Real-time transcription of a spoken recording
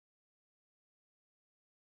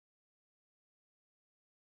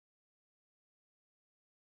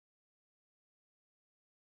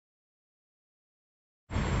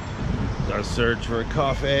Gotta search for a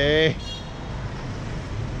coffee.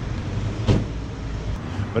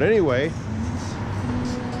 But anyway,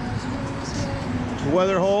 if the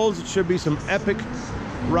weather holds, it should be some epic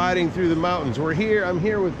riding through the mountains. I'm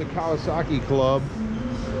here with the Kawasaki Club,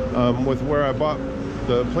 with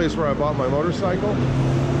the place where I bought my motorcycle.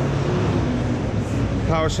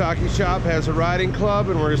 Kawasaki shop has a riding club,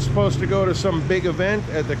 and we're supposed to go to some big event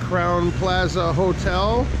at the Crowne Plaza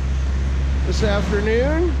Hotel this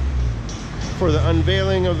afternoon for the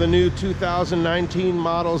unveiling of the new 2019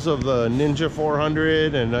 models of the Ninja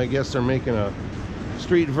 400, and I guess they're making a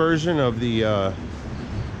street version of the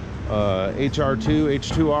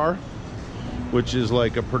H2R, which is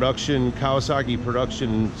like a Kawasaki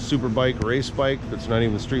production superbike race bike that's not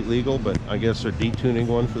even street legal, but I guess they're detuning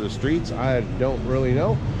one for the streets. I don't really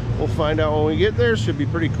know. We'll find out when we get there. Should be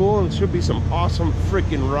pretty cool, and should be some awesome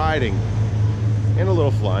freaking riding and a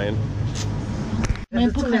little flying.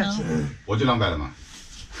 我就200了嘛。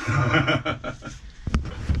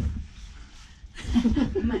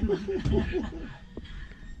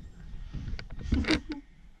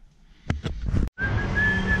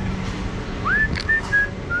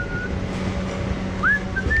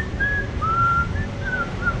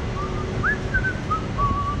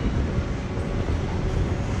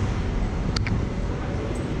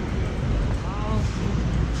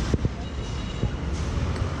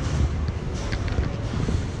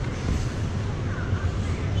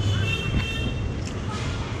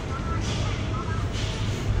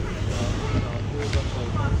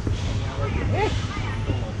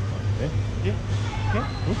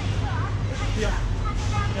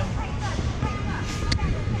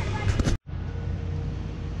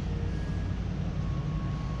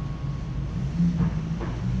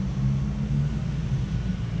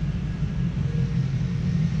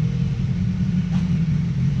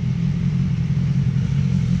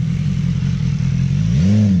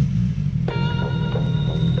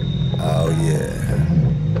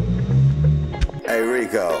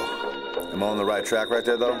I'm on the right track right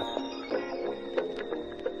there though.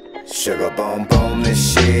 Sugar boom boom,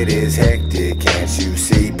 this shit is hectic. Can't you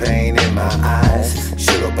see pain in my eyes?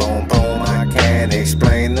 Sugar boom boom, I can't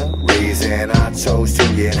explain the reason I chose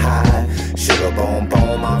to get high. Sugar boom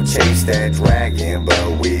boom, I've chased that dragon,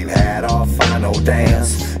 but we've had our final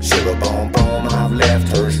dance. Sugar boom boom, I've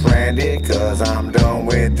left her stranded, cause I'm done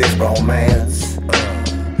with this romance.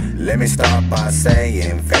 Let me start by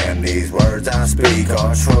saying, fam, these words I speak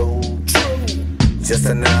are true. Just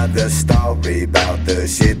another story about the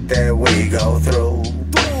shit that we go through.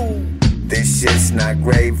 This shit's not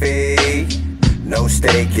gravy, no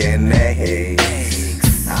steak and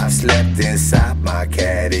eggs. I've slept inside my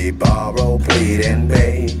caddy, borrow, plead and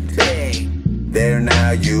beg. There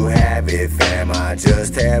now you have it, fam, I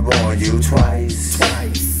just had warned you twice.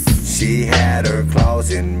 She had her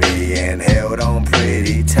claws in me and held on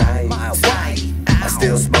pretty tight. I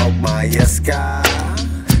still smoke my Yaska,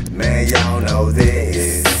 man, y'all know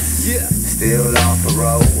this. Still off the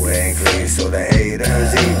road and clean, so the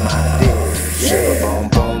haters eat my dick. Sugar boom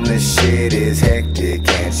boom, this shit is hectic.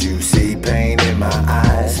 Can't you see pain in my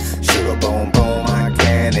eyes? Sugar boom boom, I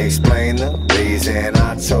can't explain the reason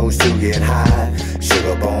I chose to get high.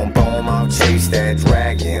 Sugar boom boom, I've chased that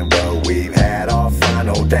dragon, but we've had our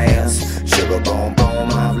final dance. Sugar boom boom,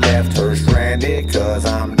 I've left her stranded, cause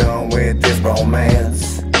I'm done with this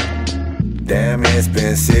romance. Damn, it's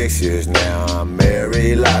been 6 years now, I'm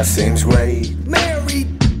married, life seems great. Married!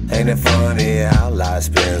 Ain't it funny how life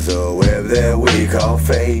spins a web that we call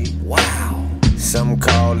fate? Wow! Some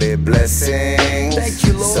call it blessings, thank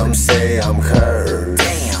you, Lord. Some say I'm cursed.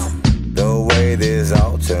 Damn! The way this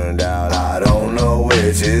all turned out, I don't know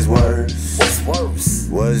which is worse. What's worse?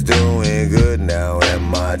 Was doing good now and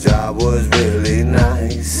my job was really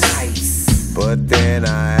nice. But then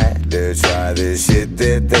I had to try this shit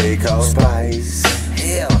that they call spice.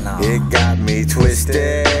 Hell no. It got me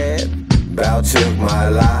twisted, about took my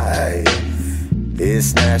life. It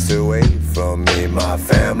snatched away from me my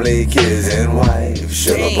family, kids and wife.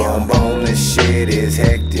 Sugar boom boom, this shit is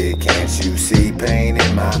hectic. Can't you see pain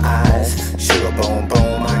in my eyes? Sugar boom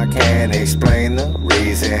boom, I can't explain the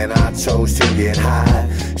reason I chose to get high.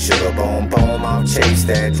 Sugar boom boom, I've chased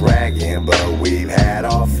that dragon, but we've had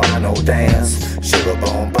our final dance. Sugar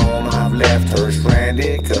boom boom, I've left her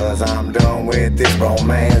stranded, cause I'm done with this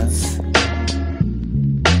romance.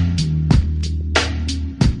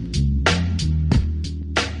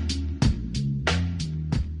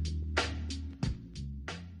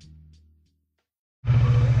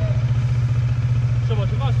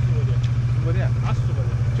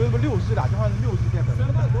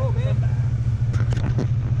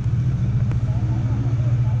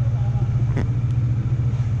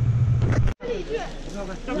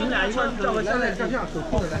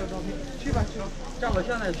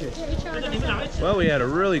 Well, we had a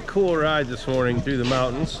really cool ride this morning through the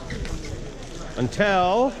mountains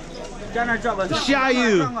until 下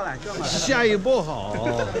雨不好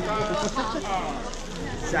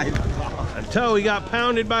until we got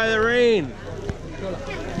pounded by the rain.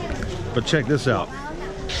 But check this out.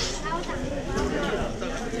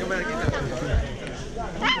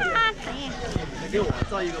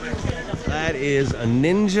 That is a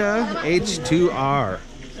Ninja H2R.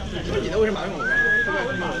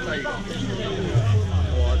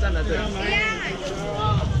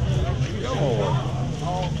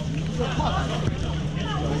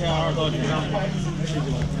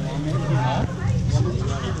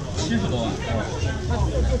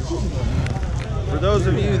 For those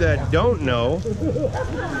of you that don't know,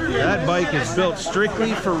 that bike is built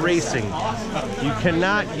strictly for racing. You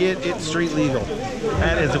cannot get it street legal.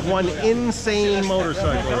 That is one insane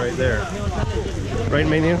motorcycle right there. Right,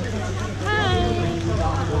 Manu? Hi.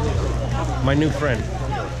 My new friend.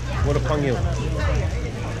 What a pung you.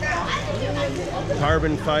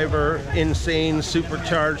 Carbon fiber, insane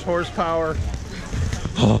supercharged horsepower.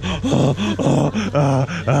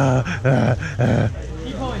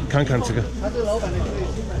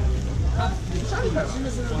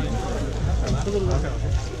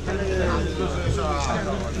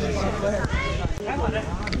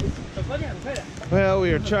 Well,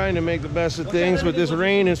 we are trying to make the best of things, but this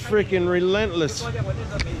rain is freaking relentless.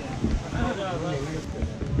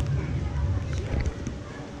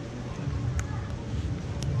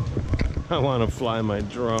 I want to fly my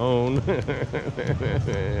drone.